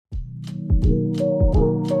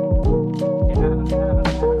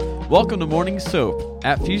Welcome to Morning Soap.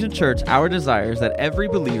 At Fusion Church, our desire is that every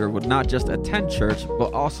believer would not just attend church,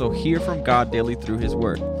 but also hear from God daily through His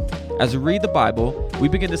Word. As we read the Bible, we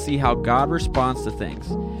begin to see how God responds to things.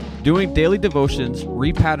 Doing daily devotions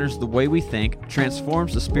repatterns the way we think,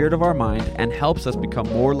 transforms the spirit of our mind, and helps us become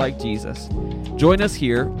more like Jesus. Join us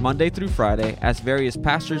here, Monday through Friday, as various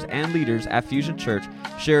pastors and leaders at Fusion Church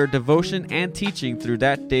share devotion and teaching through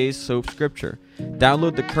that day's soap scripture.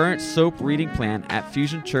 Download the current soap reading plan at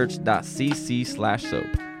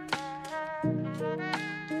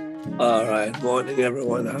fusionchurch.cc/soap. All right, morning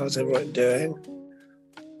everyone. How's everyone doing?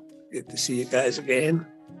 Good to see you guys again.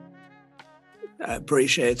 I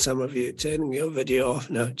appreciate some of you turning your video off.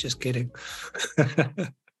 No, just kidding.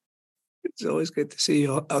 It's always good to see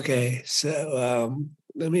you. Okay, so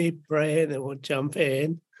let me pray and then we'll jump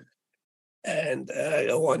in. And I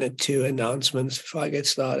got one or two announcements before I get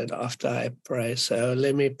started after I pray. So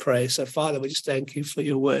let me pray. So Father, we just thank you for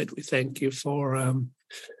your word. We thank you for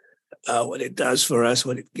what it does for us,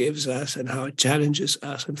 what it gives us, and how it challenges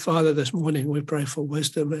us. And Father, this morning we pray for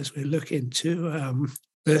wisdom as we look into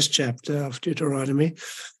this chapter of Deuteronomy,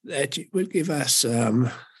 that you would give us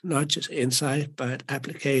not just insight, but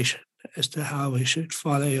application as to how we should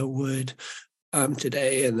follow your word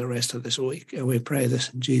today and the rest of this week. And we pray this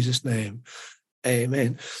in Jesus' name.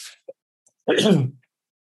 Amen.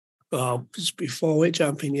 Well, just before we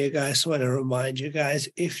jump in here, guys, I want to remind you guys,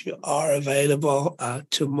 if you are available,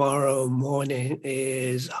 tomorrow morning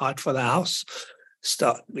is Hot for the House.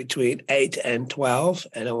 Start between 8 and 12.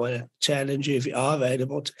 And I want to challenge you, if you are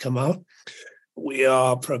available, to come out. We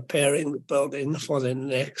are preparing the building for the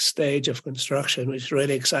next stage of construction, which is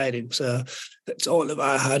really exciting. So it's all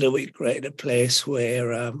about how do we create a place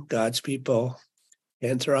where God's people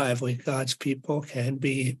can thrive, where God's people can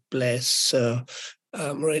be blessed. So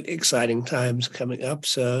really exciting times coming up.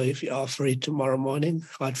 So if you are free tomorrow morning,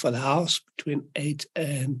 Hot for the House between 8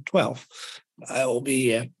 and 12, I will be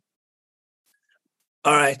here.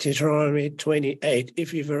 All right, Deuteronomy 28.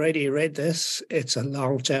 If you've already read this, it's a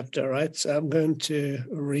long chapter, right? So I'm going to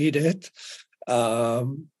read it. Let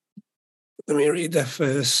me read the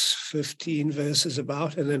first 15 verses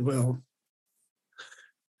about, and then we'll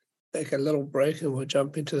take a little break and we'll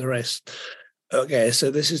jump into the rest. Okay, so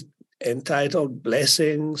this is entitled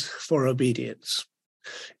Blessings for Obedience.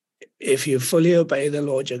 If you fully obey the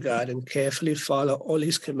Lord your God and carefully follow all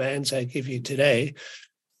his commands I give you today,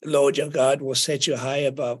 the Lord your God will set you high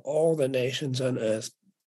above all the nations on earth.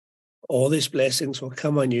 All these blessings will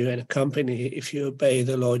come on you and accompany you if you obey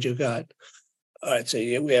the Lord your God. All right, so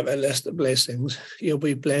here we have a list of blessings. You'll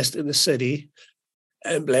be blessed in the city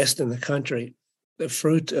and blessed in the country. The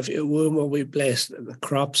fruit of your womb will be blessed, and the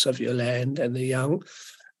crops of your land and the young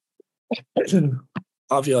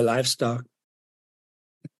of your livestock,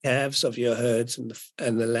 calves of your herds and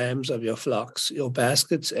the lambs of your flocks. Your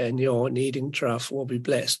baskets and your kneading trough will be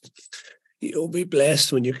blessed. You'll be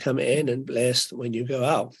blessed when you come in and blessed when you go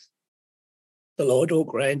out. The Lord will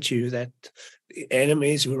grant you that the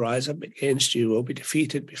enemies who rise up against you will be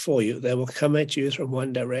defeated before you. They will come at you from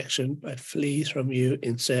one direction, but flee from you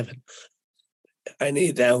in seven. I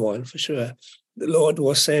need that one for sure. The Lord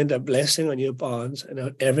will send a blessing on your barns and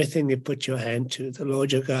on everything you put your hand to. The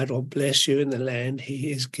Lord your God will bless you in the land he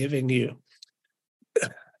is giving you.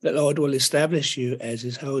 The Lord will establish you as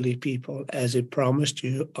his holy people, as he promised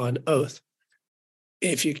you on oath.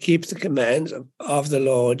 If you keep the commands of the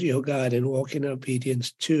Lord your God and walk in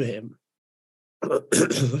obedience to him,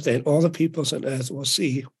 then all the peoples on earth will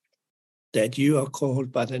see that you are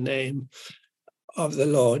called by the name of the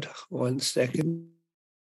Lord. 1 second.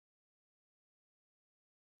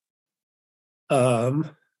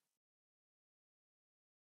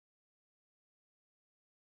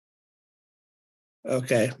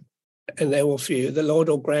 Okay. And they will fear you. The Lord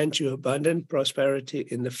will grant you abundant prosperity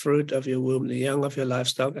in the fruit of your womb, the young of your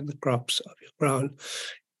livestock, and the crops of your ground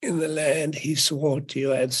in the land he swore to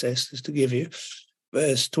your ancestors to give you.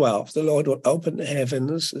 Verse 12, the Lord will open the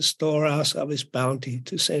heavens, the storehouse of his bounty,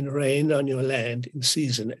 to send rain on your land in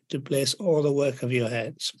season, to bless all the work of your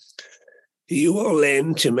hands. You will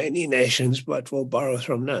lend to many nations, but will borrow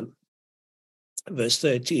from none. Verse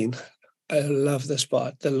 13, I love this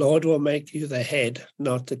part. The Lord will make you the head,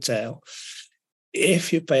 not the tail.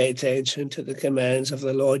 If you pay attention to the commands of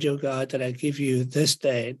the Lord your God that I give you this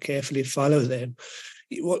day and carefully follow them,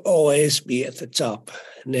 you will always be at the top,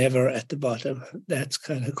 never at the bottom. That's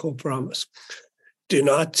kind of cool promise. Do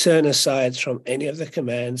not turn aside from any of the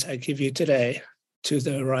commands I give you today, to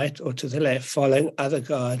the right or to the left, following other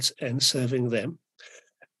gods and serving them.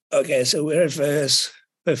 Okay, so we're at verse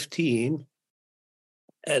 15.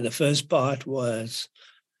 And the first part was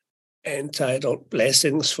entitled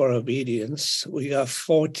Blessings for Obedience. We got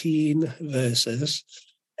 14 verses,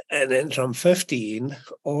 and then from 15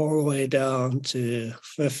 all the way down to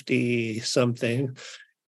 50 something,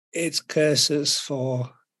 it's curses for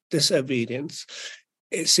disobedience.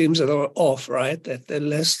 It seems a little off, right? That the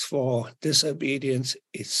list for disobedience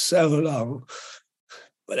is so long.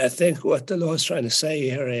 But I think what the Lord's trying to say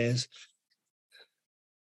here is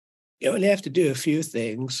you only have to do a few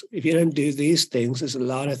things. If you don't do these things, there's a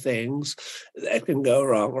lot of things that can go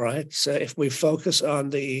wrong, right? So if we focus on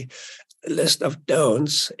the list of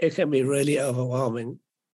don'ts, it can be really overwhelming.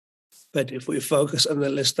 But if we focus on the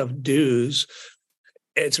list of do's,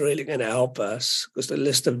 it's really going to help us because the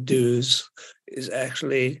list of do's is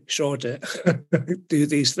actually shorter. Do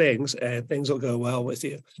these things and things will go well with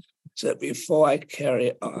you. So before I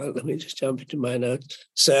carry on, let me just jump into my notes.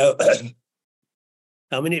 So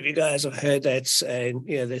how many of you guys have heard that saying,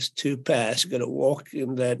 there's two paths. You're going to walk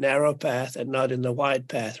in the narrow path and not in the wide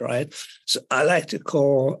path, right? So I like to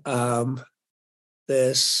call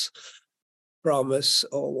this promise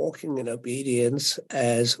or walking in obedience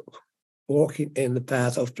as walking in the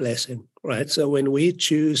path of blessing, right? So when we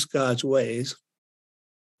choose God's ways,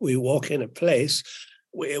 we walk in a place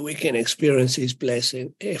where we can experience his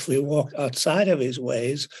blessing. If we walk outside of his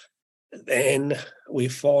ways, then we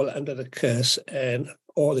fall under the curse and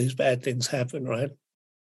all these bad things happen, right?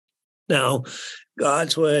 Now,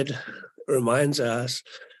 God's word reminds us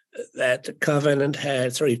that the covenant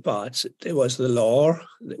had three parts. There was the law,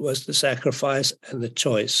 there was the sacrifice, and the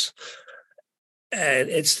choice. And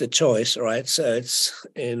it's the choice, right? So it's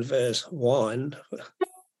in verse 1,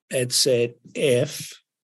 it said, if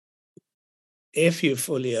you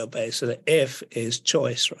fully obey. So the if is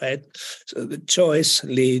choice, right? So the choice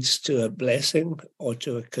leads to a blessing or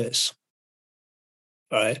to a curse.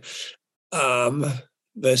 All right.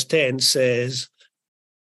 Verse 10 says,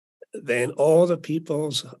 then all the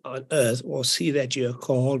peoples on earth will see that you are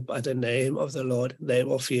called by the name of the Lord. They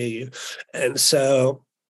will fear you. And so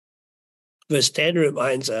verse 10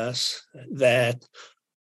 reminds us that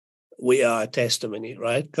we are a testimony,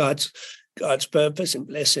 right? God's purpose in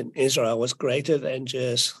blessing Israel was greater than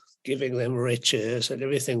just giving them riches and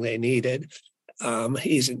everything they needed.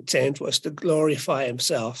 His intent was to glorify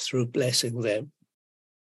himself through blessing them.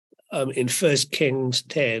 In 1 Kings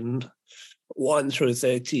 10, 1 through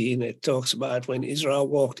 13, it talks about when Israel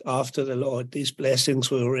walked after the Lord, these blessings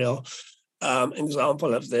were real.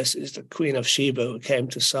 Example of this is the Queen of Sheba who came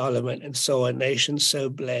to Solomon and saw a nation so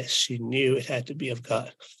blessed, she knew it had to be of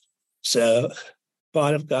God. So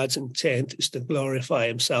part of God's intent is to glorify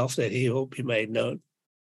himself, that he will be made known.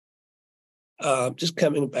 Just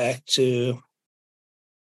coming back to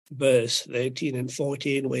verse 13 and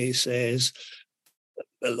 14, where he says,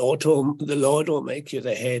 the Lord will make you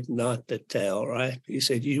the head, not the tail, right? He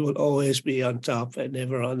said, you will always be on top and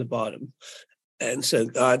never on the bottom. And so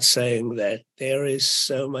God's saying that there is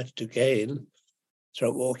so much to gain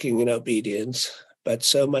from walking in obedience, but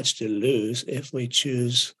so much to lose if we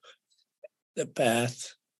choose the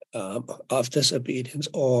path of disobedience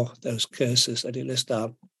or those curses that he lists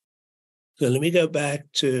out. So let me go back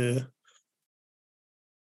to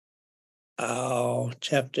our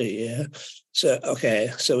chapter here. So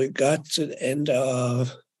we got to the end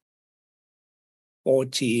of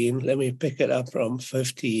 14. Let me pick it up from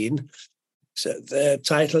 15. So the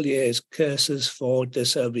title here is Curses for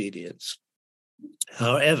Disobedience.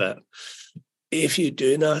 However, if you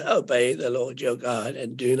do not obey the Lord your God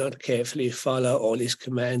and do not carefully follow all his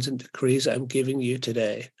commands and decrees I'm giving you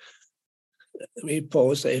today. Let me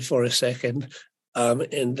pause there for a second.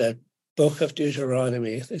 In the book of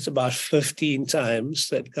Deuteronomy, there's about 15 times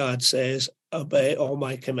that God says, obey all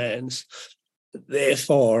my commands.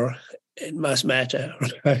 Therefore, it must matter,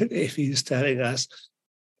 right? If he's telling us,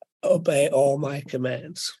 obey all my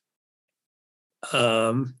commands.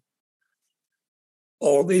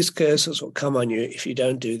 All these curses will come on you if you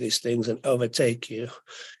don't do these things and overtake you.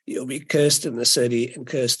 You'll be cursed in the city and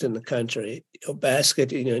cursed in the country. Your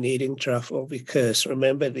basket and your kneading trough will be cursed.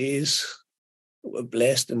 Remember, these were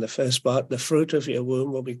blessed in the first part. The fruit of your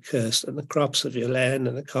womb will be cursed, and the crops of your land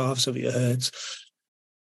and the calves of your herds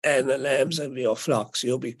and the lambs of your flocks.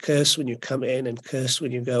 You'll be cursed when you come in and cursed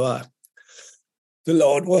when you go out. The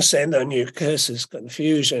Lord will send on you curses,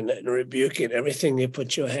 confusion, and rebuke in everything you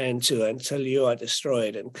put your hand to until you are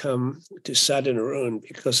destroyed and come to sudden ruin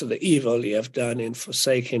because of the evil you have done in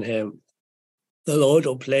forsaking him. The Lord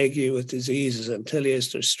will plague you with diseases until he has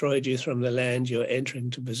destroyed you from the land you are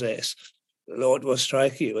entering to possess. The Lord will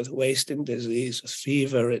strike you with wasting disease, with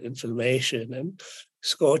fever and inflammation, and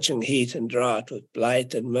scorching heat and drought, with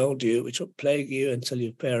blight and mildew, which will plague you until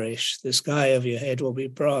you perish. The sky of your head will be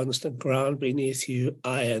bronzed, and ground beneath you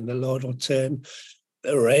iron. The Lord will turn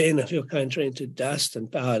the rain of your country into dust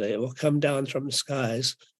and powder. It will come down from the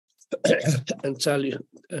skies until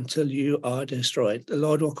you are destroyed. The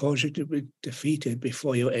Lord will cause you to be defeated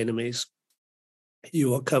before your enemies. You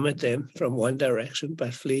will come at them from one direction,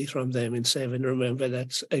 but flee from them in seven. Remember,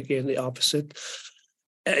 that's again the opposite.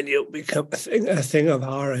 And you'll become a thing of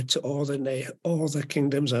horror to all the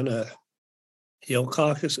kingdoms on earth. Your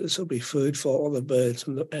carcasses will be food for all the birds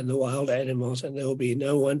and the wild animals, and there will be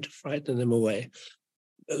no one to frighten them away.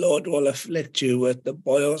 The Lord will afflict you with the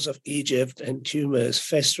boils of Egypt and tumors,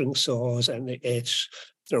 festering sores, and the itch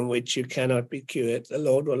from which you cannot be cured. The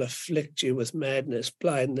Lord will afflict you with madness,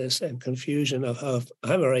 blindness, and confusion of hope.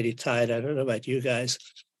 I'm already tired. I don't know about you guys.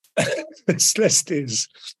 This list is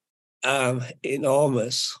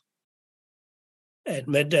enormous. At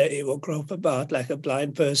midday, you will grope about like a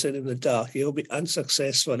blind person in the dark. You'll be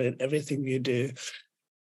unsuccessful in everything you do.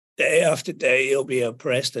 Day after day, you'll be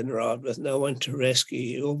oppressed and robbed with no one to rescue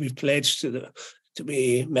you. You'll be pledged to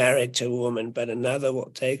be married to a woman, but another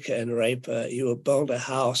will take her and rape her. You will build a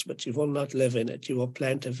house, but you will not live in it. You will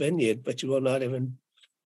plant a vineyard, but you will not even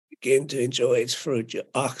begin to enjoy its fruit. Your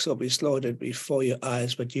ox will be slaughtered before your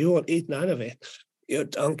eyes, but you will eat none of it. Your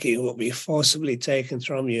donkey will be forcibly taken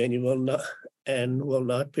from you, and will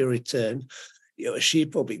not be returned. Your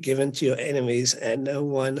sheep will be given to your enemies, and no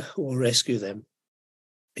one will rescue them.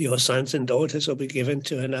 Your sons and daughters will be given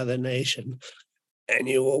to another nation, and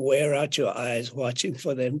you will wear out your eyes watching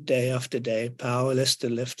for them day after day, powerless to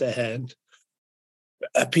lift a hand.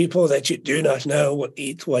 A people that you do not know will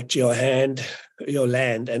eat what your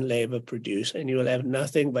land and labor produce, and you will have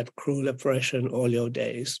nothing but cruel oppression all your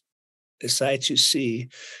days. The sights you see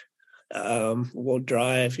will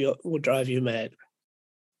drive you mad.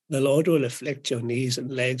 The Lord will afflict your knees and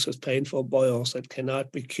legs with painful boils that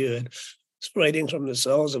cannot be cured, spreading from the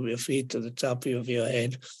soles of your feet to the top of your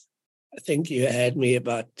head. I think you had me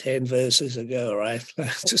about 10 verses ago, right?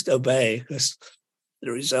 Just obey, because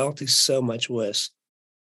the result is so much worse.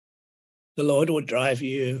 The Lord will drive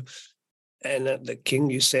you and the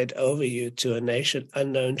king you set over you to a nation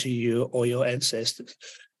unknown to you or your ancestors.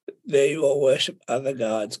 There you will worship other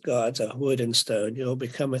gods of wood and stone. You will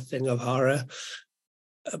become a thing of horror,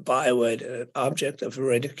 a byword, an object of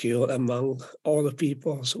ridicule among all the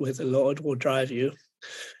peoples where the Lord will drive you.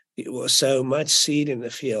 You will sow much seed in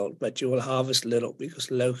the field, but you will harvest little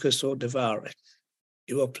because locusts will devour it.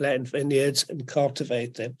 You will plant vineyards and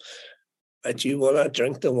cultivate them, but you will not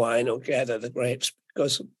drink the wine or gather the grapes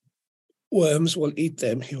because worms will eat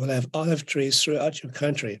them. You will have olive trees throughout your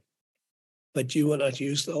country, but you will not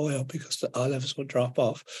use the oil because the olives will drop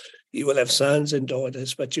off. You will have sons and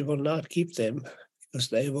daughters, but you will not keep them because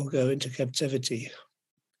they will go into captivity.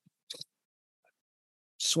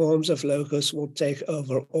 Swarms of locusts will take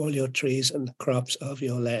over all your trees and the crops of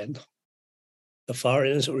your land. The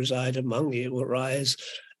foreigners who reside among you will rise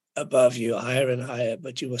above you higher and higher,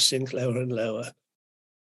 but you will sink lower and lower.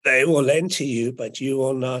 They will lend to you, but you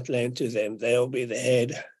will not lend to them. They will be the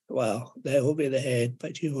head. Well, they will be the head,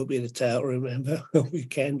 but you will be the tail. Remember, we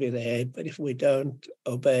can be the head, but if we don't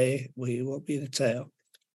obey, we will be the tail.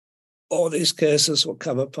 All these curses will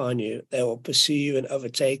come upon you. They will pursue you and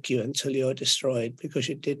overtake you until you are destroyed because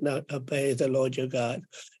you did not obey the Lord your God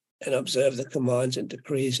and observe the commands and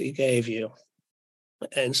decrees he gave you.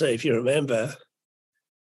 And so if you remember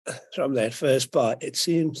from that first part, it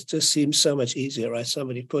seems so much easier, right?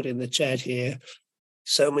 Somebody put in the chat here,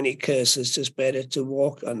 so many curses, just better to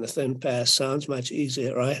walk on the thin path. Sounds much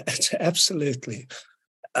easier, right? Absolutely.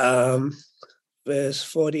 Verse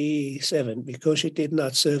 47, because you did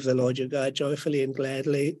not serve the Lord your God joyfully and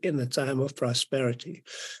gladly in the time of prosperity.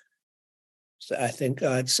 So I think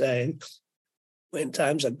God's saying, when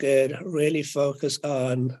times are good, really focus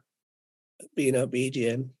on being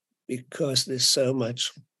obedient because there's so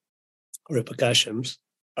much repercussions.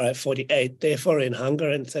 All right, 48, therefore in hunger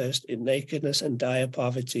and thirst, in nakedness and dire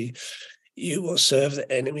poverty, you will serve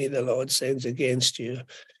the enemy the Lord sends against you.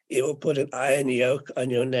 He will put an iron yoke on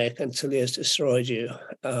your neck until he has destroyed you.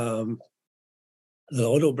 The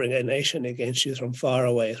Lord will bring a nation against you from far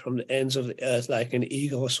away, from the ends of the earth, like an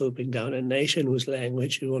eagle swooping down, a nation whose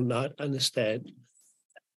language you will not understand.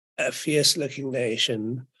 A fierce-looking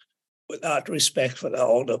nation without respect for the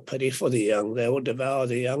old or pity for the young. They will devour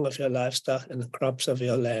the young of your livestock and the crops of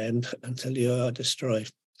your land until you are destroyed.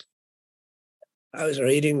 I was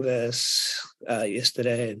reading this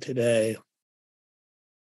yesterday and today,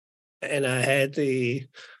 and I had this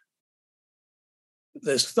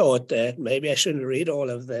thought that maybe I shouldn't read all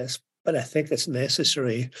of this, but I think it's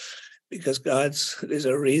necessary because there's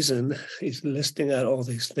a reason he's listing out all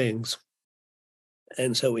these things.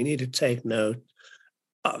 And so we need to take note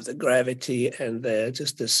of the gravity and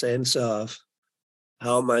just the sense of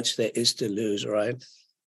how much there is to lose, right?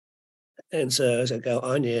 And so as I go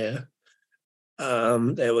on here,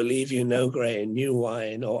 they will leave you no grain, new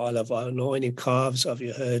wine, or olive oil, nor any calves of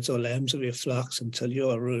your herds or lambs of your flocks until you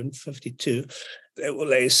are ruined. 52. They will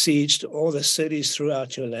lay siege to all the cities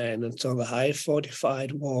throughout your land until the high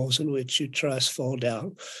fortified walls in which you trust fall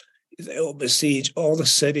down. They will besiege all the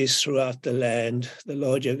cities throughout the land the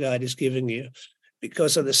Lord your God is giving you.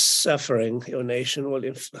 Because of the suffering your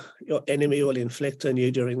enemy will inflict on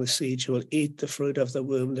you during the siege, you will eat the fruit of the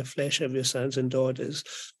womb, the flesh of your sons and daughters.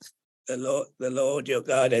 The Lord your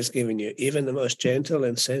God has given you. Even the most gentle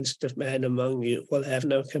and sensitive man among you will have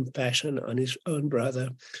no compassion on his own brother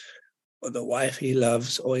or the wife he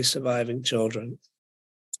loves or his surviving children.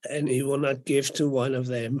 And he will not give to one of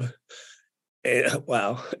them,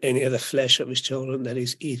 any of the flesh of his children that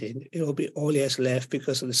he's eating. It will be all he has left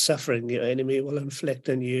because of the suffering your enemy will inflict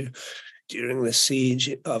on you during the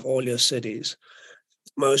siege of all your cities.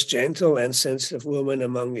 Most gentle and sensitive woman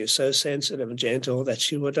among you, so sensitive and gentle that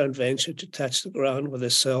she will not venture to touch the ground with the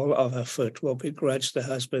sole of her foot, will begrudge the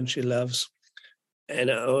husband she loves and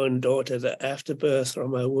her own daughter the afterbirth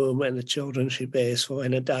from her womb and the children she bears, for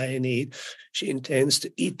in a dire need she intends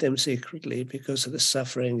to eat them secretly because of the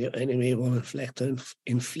suffering your enemy will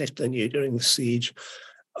inflict on you during the siege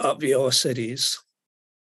of your cities.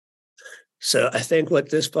 So I think what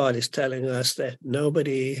this part is telling us that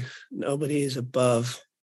nobody is above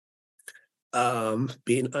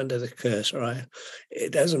being under the curse, right?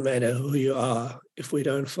 It doesn't matter who you are. If we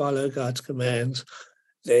don't follow God's commands,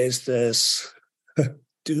 there's this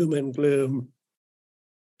doom and gloom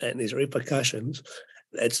and these repercussions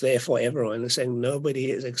that's there for everyone. And saying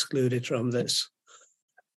nobody is excluded from this.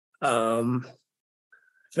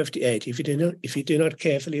 58. If you do not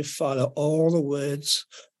carefully follow all the words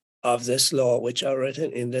of this law which are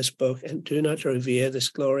written in this book, and do not revere this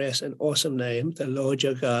glorious and awesome name, the Lord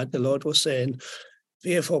your God, the Lord will send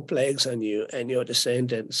fearful plagues on you and your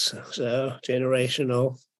descendants. So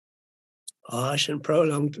generational, harsh and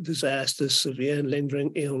prolonged disasters, severe and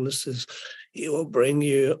lingering illnesses. He will bring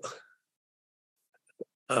you.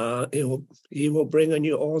 He will bring on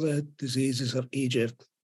you all the diseases of Egypt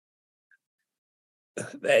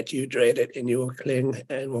that you dreaded, and you will cling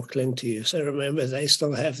to you. So remember, they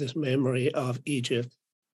still have this memory of Egypt.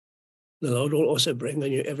 The Lord will also bring on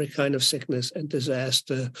you every kind of sickness and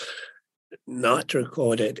disaster not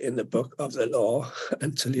recorded in the book of the law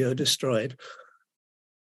until you're destroyed.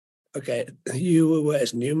 Okay, you who were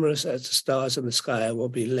as numerous as the stars in the sky will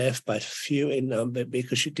be left but few in number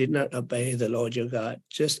because you did not obey the Lord your God.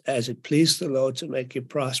 Just as it pleased the Lord to make you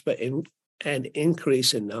prosper and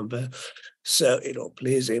increase in number, so it will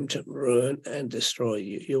please him to ruin and destroy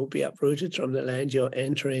you. You will be uprooted from the land you're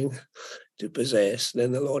entering to possess.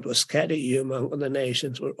 Then the Lord will scatter you among the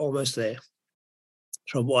nations. We're almost there.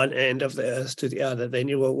 From one end of the earth to the other. Then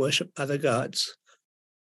you will worship other gods.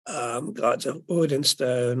 Gods of wood and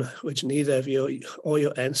stone, which neither of you or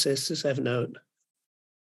your ancestors have known.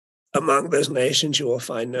 Among those nations you will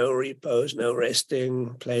find no repose, no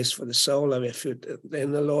resting place for the sole of your foot.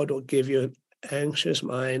 Then the Lord will give you an anxious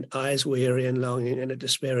mind, eyes weary and longing, and a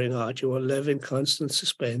despairing heart. You will live in constant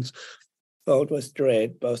suspense, filled with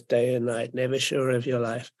dread, both day and night, never sure of your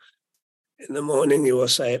life. In the morning you will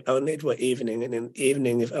say, if only it were evening, and in the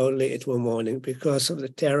evening, if only it were morning, because of the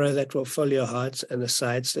terror that will fill your hearts and the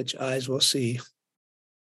sights that your eyes will see.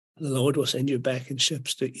 The Lord will send you back in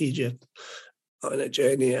ships to Egypt on a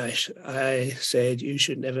journey I said you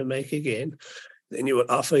should never make again. Then you will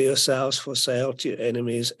offer yourselves for sale to your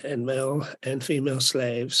enemies and male and female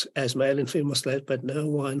slaves, as male and female slaves, but no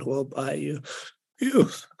one will buy you. Phew.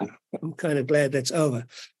 I'm kind of glad that's over.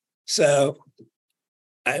 So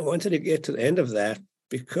I wanted to get to the end of that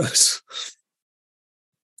because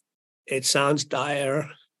it sounds dire,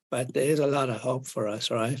 but there's a lot of hope for us,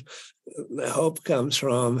 right? The hope comes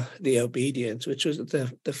from the obedience, which was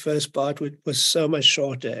the first part, which was so much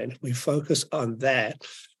shorter. And if we focus on that,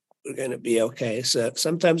 we're going to be okay. So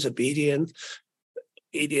sometimes obedience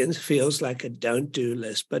feels like a don't-do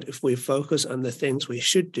list. But if we focus on the things we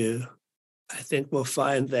should do, I think we'll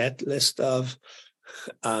find that list of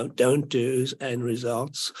don't-dos and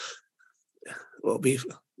results will be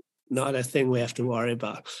not a thing we have to worry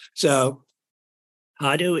about. So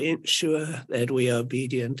how do we ensure that we are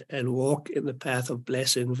obedient and walk in the path of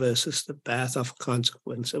blessing versus the path of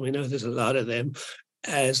consequence? And we know there's a lot of them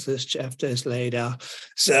as this chapter is laid out.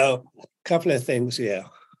 So a couple of things here.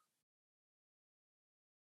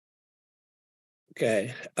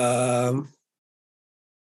 Okay.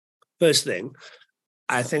 First thing,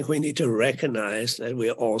 I think we need to recognize that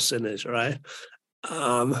we're all sinners, right?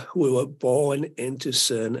 We were born into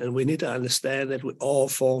sin, and we need to understand that we all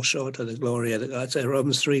fall short of the glory of God. So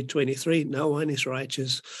Romans 3:23, no one is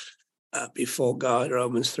righteous before God.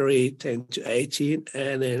 Romans 3:10-18,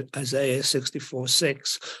 and then Isaiah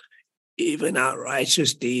 64:6, even our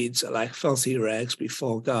righteous deeds are like filthy rags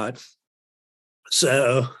before God.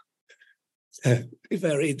 So if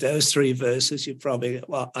I read those three verses, you probably,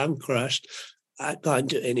 well, I'm crushed. I can't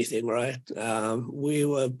do anything right. We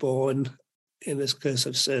were born in this curse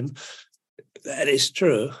of sin. That is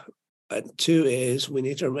true. But two is we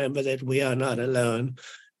need to remember that we are not alone.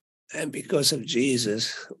 And because of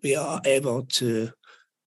Jesus, we are able to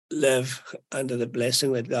live under the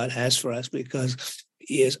blessing that God has for us because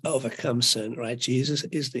he has overcome sin, right? Jesus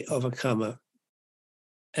is the overcomer.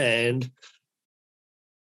 And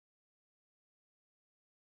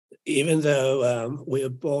even though we are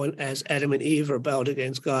born as Adam and Eve rebelled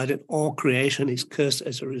against God and all creation is cursed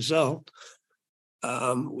as a result,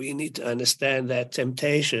 we need to understand that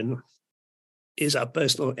temptation is our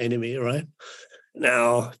personal enemy, right?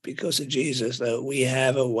 Now, because of Jesus, though, we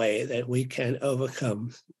have a way that we can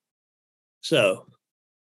overcome. So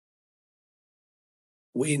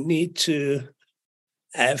we need to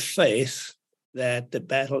have faith that the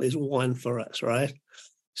battle is won for us, right?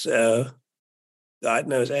 So God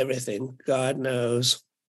knows everything. God knows,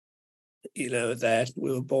 that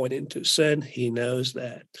we were born into sin. He knows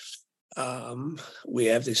that we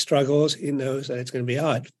have these struggles. He knows that it's going to be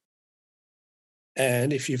hard.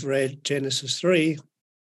 And if you've read Genesis 3,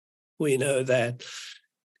 we know that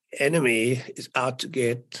enemy is out to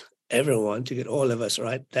get everyone, to get all of us,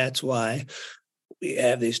 right? That's why we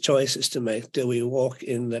have these choices to make. Do we walk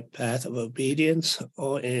in the path of obedience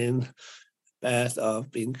or in the path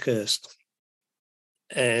of being cursed?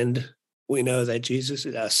 And we know that Jesus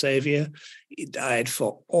is our Savior. He died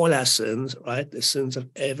for all our sins, right? The sins of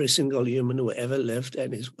every single human who ever lived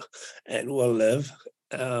and will live.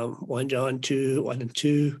 1 John 2, 1 and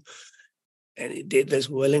 2. And he did this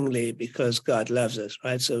willingly because God loves us,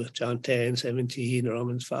 right? So John 10, 17,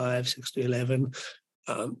 Romans 5, 6-11,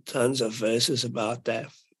 tons of verses about that.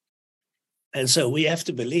 And so we have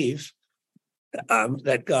to believe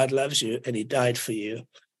that God loves you and he died for you.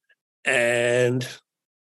 And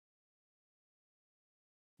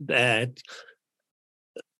that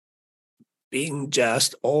being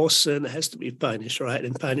just, all sin has to be punished, right?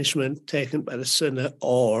 And punishment taken by the sinner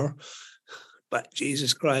or by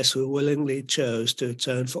Jesus Christ, who willingly chose to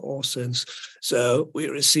atone for all sins. So we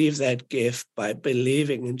receive that gift by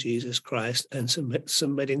believing in Jesus Christ and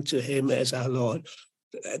submitting to him as our Lord.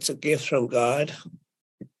 That's a gift from God.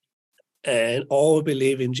 And all who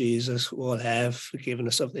believe in Jesus will have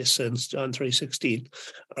forgiveness of their sins, John 3:16.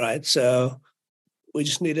 All right, so we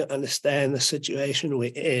just need to understand the situation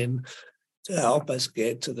we're in to help us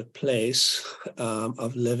get to the place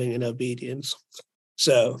of living in obedience.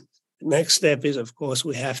 So next step is, of course,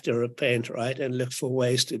 we have to repent, right, and look for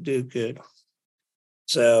ways to do good.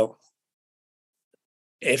 So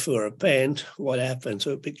if we repent, what happens?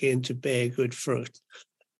 We begin to bear good fruit.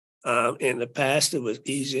 In the past, it was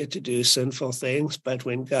easier to do sinful things, but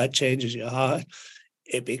when God changes your heart,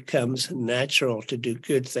 it becomes natural to do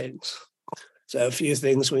good things. So a few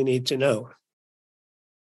things we need to know.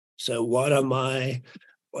 So what are my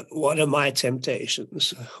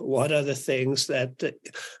temptations? What are the things that the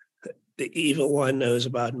evil one knows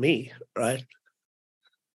about me, right?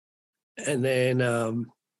 And then,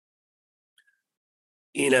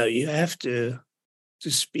 you have to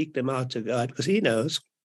speak them out to God because he knows.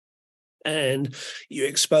 And you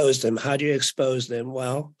expose them. How do you expose them?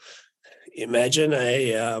 Well, imagine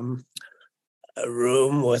a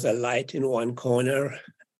room with a light in one corner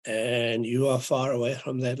and you are far away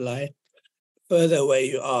from that light. Further away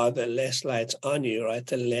you are, the less light's on you, right?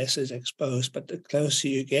 The less is exposed. But the closer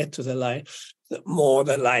you get to the light, the more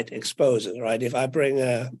the light exposes, right? If I bring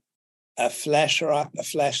a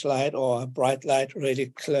flashlight or a bright light really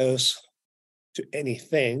close to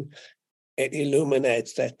anything, it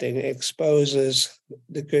illuminates that thing, it exposes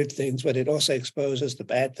the good things, but it also exposes the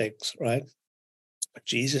bad things, right?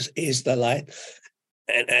 Jesus is the light.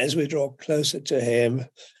 And as we draw closer to him,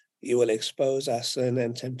 he will expose our sin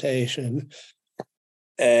and temptation.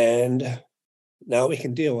 And now we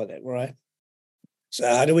can deal with it, right? So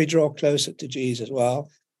how do we draw closer to Jesus? Well,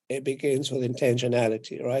 it begins with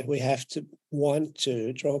intentionality, right? We have to want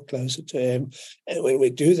to draw closer to him. And when we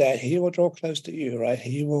do that, he will draw close to you, right?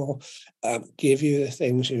 He will give you the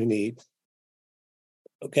things you need.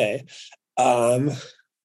 Okay.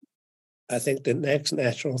 I think the next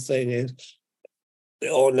natural thing is We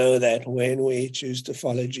all know that when we choose to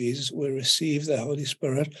follow Jesus, we receive the Holy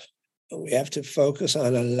Spirit. And we have to focus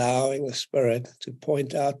on allowing the Spirit to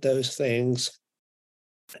point out those things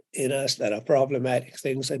in us that are problematic,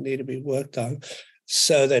 things that need to be worked on,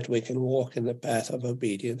 so that we can walk in the path of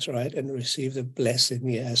obedience, right? And receive the blessing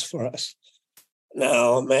he has for us.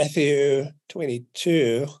 Now, Matthew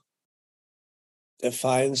 22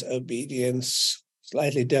 defines obedience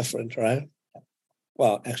slightly different, right?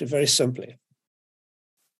 Well, actually, very simply.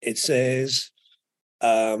 It says,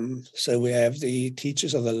 so we have the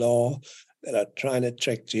teachers of the law that are trying to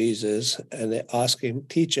trick Jesus, and they ask him,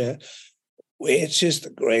 Teacher, which is the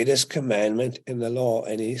greatest commandment in the law?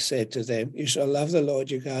 And he said to them, you shall love the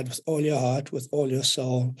Lord your God with all your heart, with all your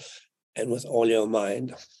soul, and with all your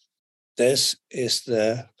mind. This is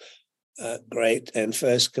the great and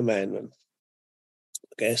first commandment.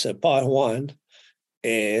 Okay, so part one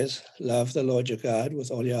is love the Lord your God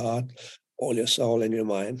with all your heart, all your soul, and your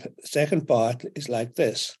mind. The second part is like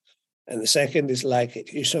this. And the second is like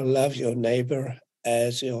it. You shall love your neighbor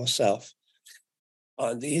as yourself.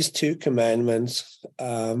 On these two commandments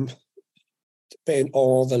depend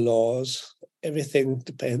all the laws. Everything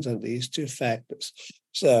depends on these two factors.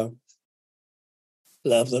 So,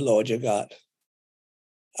 love the Lord your God.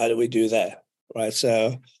 How do we do that? Right?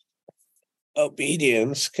 So,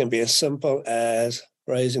 obedience can be as simple as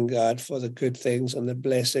praising God for the good things and the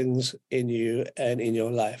blessings in you and in your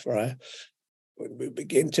life, right? When we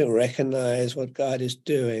begin to recognize what God is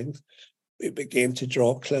doing, we begin to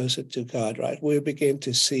draw closer to God, right? We begin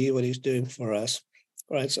to see what he's doing for us,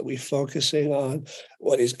 right? So we're focusing on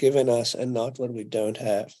what he's given us and not what we don't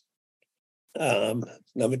have.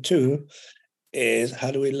 Number two is, how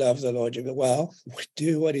do we love the Lord? Well, we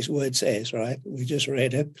do what his word says, right? We just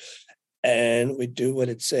read it, and we do what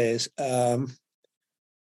it says. Do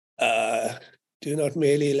not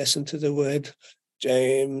merely listen to the word.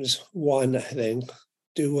 James 1, I think,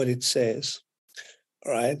 do what it says,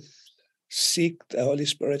 all right? Seek the Holy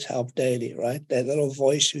Spirit's help daily, right? That little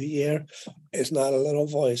voice you hear is not a little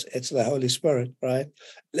voice. It's the Holy Spirit, right?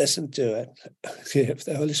 Listen to it. If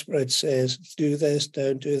the Holy Spirit says, do this,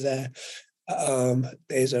 don't do that,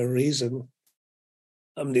 there's a reason.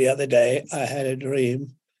 The other day, I had a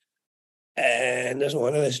dream, and there's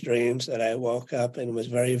one of those dreams that I woke up and it was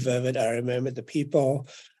very vivid. I remembered the people.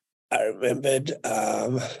 I remembered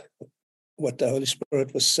what the Holy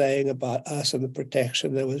Spirit was saying about us and the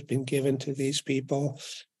protection that was being given to these people.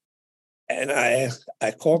 And I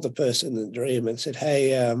called the person in the dream and said,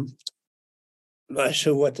 hey, I'm not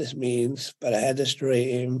sure what this means, but I had this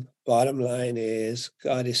dream. Bottom line is,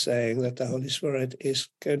 God is saying that the Holy Spirit is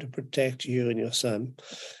going to protect you and your son.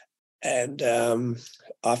 And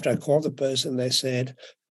after I called the person, they said,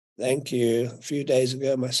 thank you. A few days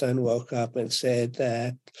ago, my son woke up and said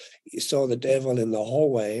that he saw the devil in the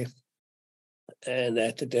hallway, and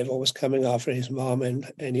that the devil was coming after his mom,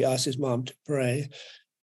 and he asked his mom to pray.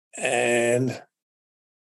 And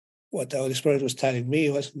what the Holy Spirit was telling me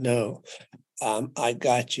was, no, I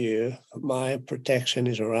got you. My protection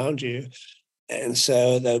is around you. And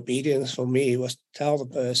so the obedience for me was to tell the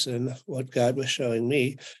person what God was showing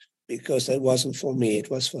me, because it wasn't for me, it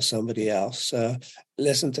was for somebody else. So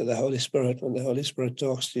listen to the Holy Spirit when the Holy Spirit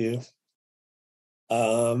talks to you.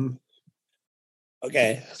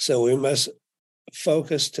 Okay, so we must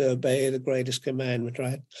focus to obey the greatest commandment,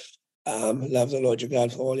 right? Love the Lord your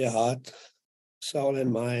God with all your heart, soul,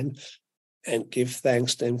 and mind, and give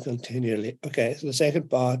thanks to him continually. Okay, so the second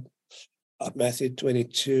part of Matthew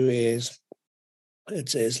 22 is, it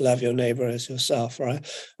says, love your neighbor as yourself, right?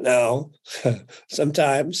 Now,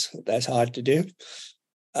 sometimes that's hard to do,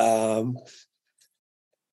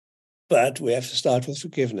 but we have to start with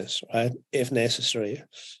forgiveness, right? If necessary,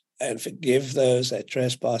 and forgive those that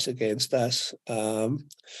trespass against us.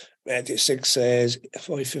 Matthew 6 says,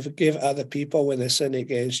 for if you forgive other people when they sin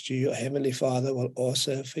against you, your heavenly Father will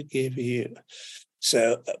also forgive you.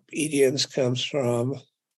 So obedience comes from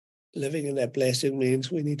living in that blessing.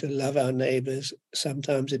 Means we need to love our neighbors.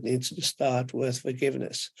 Sometimes it needs to start with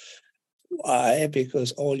forgiveness. Why?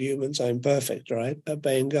 Because all humans are imperfect, right?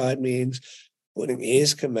 Obeying God means putting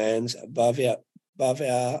his commands above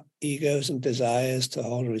our egos and desires to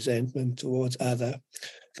hold resentment towards other.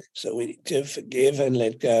 So we need to forgive and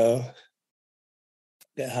let go.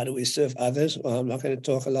 How do we serve others? Well, I'm not going to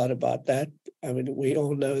talk a lot about that. I mean, we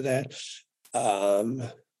all know that.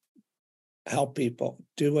 Help people,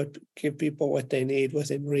 give people what they need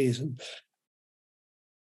within reason.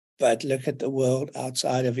 But look at the world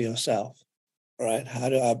outside of yourself, right? How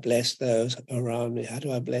do I bless those around me? How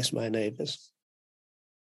do I bless my neighbors?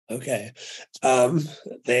 Okay.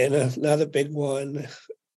 Then another big one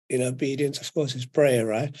in obedience, of course, is prayer,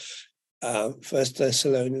 right? 1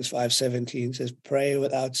 Thessalonians 5:17 says, pray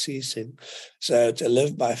without ceasing. So to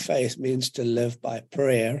live by faith means to live by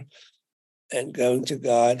prayer and going to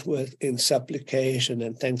God in supplication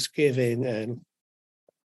and thanksgiving, and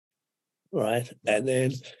right, and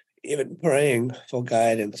then even praying for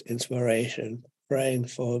guidance, inspiration, praying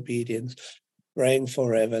for obedience, praying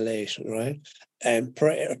for revelation, right? And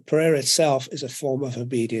prayer itself is a form of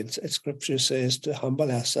obedience. As Scripture says to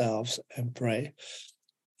humble ourselves and pray.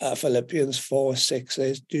 Philippians 4:6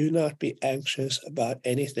 says, do not be anxious about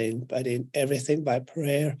anything, but in everything by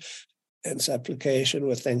prayer and supplication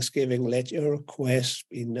with thanksgiving, let your requests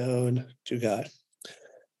be known to God.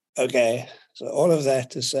 Okay, so all of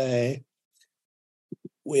that to say,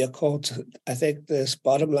 we are called to, I think this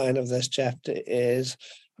bottom line of this chapter is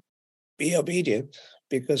be obedient,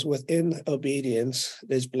 because within obedience,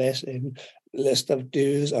 there's blessing. The list of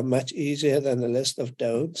do's are much easier than the list of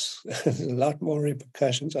don'ts. There's a lot more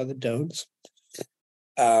repercussions on the don'ts.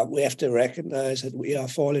 We have to recognize that we are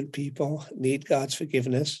fallen people, need God's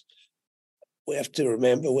forgiveness. We have to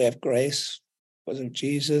remember we have grace because of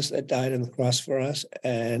Jesus that died on the cross for us,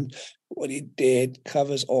 and what he did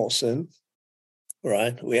covers all sin,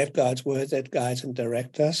 right? We have God's word that guides and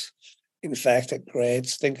directs us. In fact, it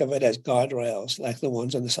creates, think of it as guardrails, like the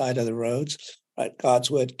ones on the side of the roads, right?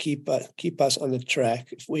 God's word keep us on the track.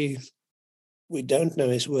 If we don't know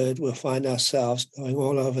his word, we'll find ourselves going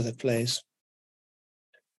all over the place.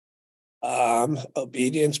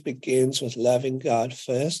 Obedience begins with loving God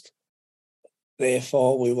first.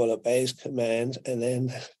 Therefore, we will obey his commands and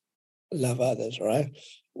then love others, right?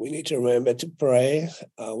 We need to remember to pray.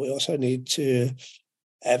 We also need to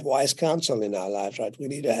have wise counsel in our lives, right? We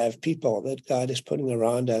need to have people that God is putting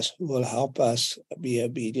around us who will help us be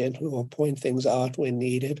obedient, who will point things out when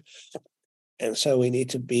needed. And so we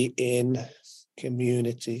need to be in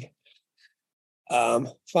community.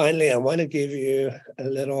 Finally, I want to give you a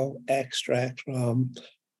little extract from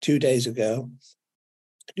 2 days ago,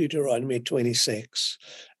 Deuteronomy 26.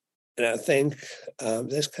 And I think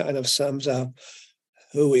this kind of sums up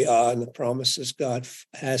who we are and the promises God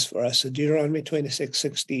has for us. So Deuteronomy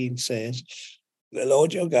 26:16 says, the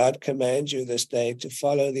Lord your God commands you this day to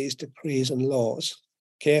follow these decrees and laws.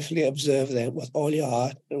 Carefully observe them with all your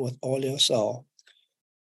heart and with all your soul.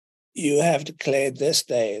 You have declared this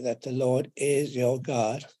day that the Lord is your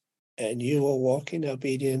God, and you will walk in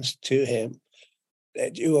obedience to him,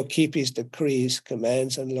 that you will keep his decrees,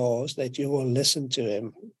 commands, and laws, that you will listen to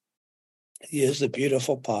him. Here's the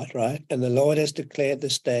beautiful part, right? And the Lord has declared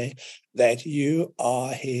this day that you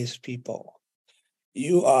are his people.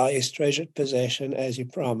 You are his treasured possession as he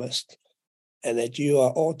promised, and that you are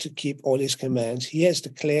all to keep all his commands. He has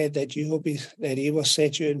declared that he will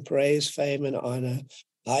set you in praise, fame, and honor,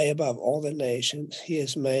 high above all the nations he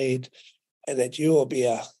has made, and that you will be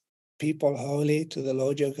a people holy to the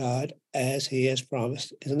Lord your God as he has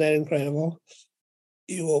promised. Isn't that incredible?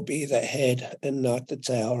 You will be the head and not the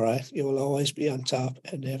tail, right? You will always be on top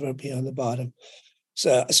and never be on the bottom.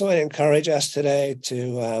 So I just want to encourage us today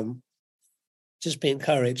to just be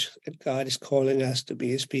encouraged that God is calling us to be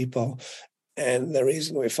his people. And the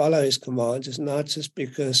reason we follow his commands is not just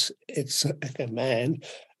because it's a command,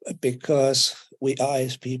 but because we are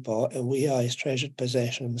his people and we are his treasured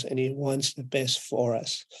possessions, and he wants the best for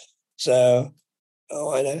us. So I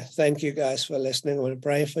want to thank you guys for listening. I want to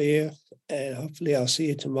pray for you, and hopefully I'll see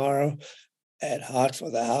you tomorrow at Heart for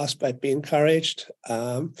the House. But be encouraged.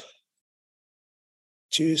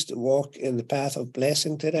 Choose to walk in the path of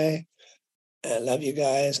blessing today. I love you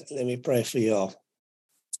guys. Let me pray for you all.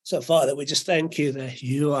 So, Father, we just thank you that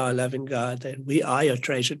you are a loving God, that we are your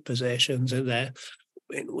treasured possessions, and that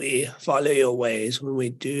when we follow your ways, when we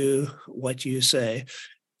do what you say,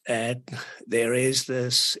 that there is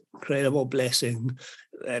this incredible blessing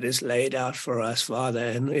that is laid out for us, Father.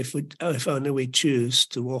 And if only we choose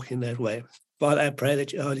to walk in that way. Father, I pray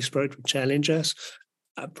that your Holy Spirit would challenge us.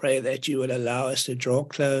 I pray that you would allow us to draw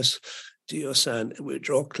close to your Son, and we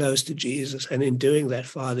draw close to Jesus. And in doing that,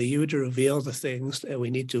 Father, you would reveal the things that we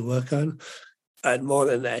need to work on. And more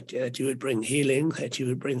than that, that you would bring healing, that you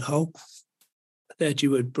would bring hope, that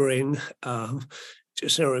you would bring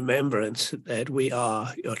just a remembrance that we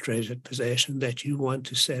are your treasured possession, that you want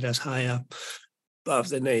to set us high up above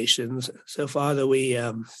the nations. So, Father, we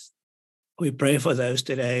pray for those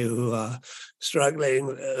today who are struggling,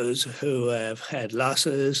 those who have had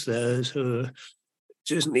losses, those who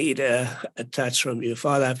just need a touch from you.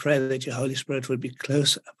 Father, I pray that your Holy Spirit would be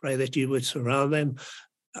close. I pray that you would surround them.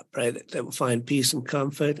 I pray that they will find peace and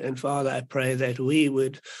comfort. And Father, I pray that we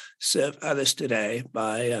would serve others today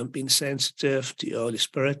by being sensitive to your Holy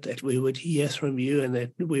Spirit, that we would hear from you and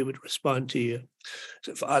that we would respond to you.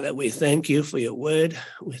 So, Father, we thank you for your word.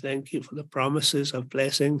 We thank you for the promises of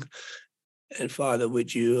blessing. And Father,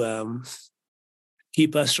 would you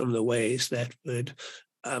keep us from the ways that would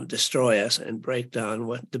destroy us and break down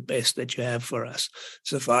what the best that you have for us.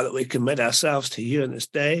 So, Father, we commit ourselves to you in this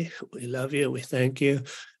day. We love you. We thank you.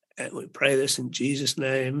 And we pray this in Jesus'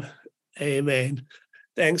 name. Amen.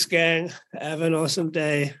 Thanks, gang. Have an awesome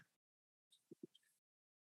day.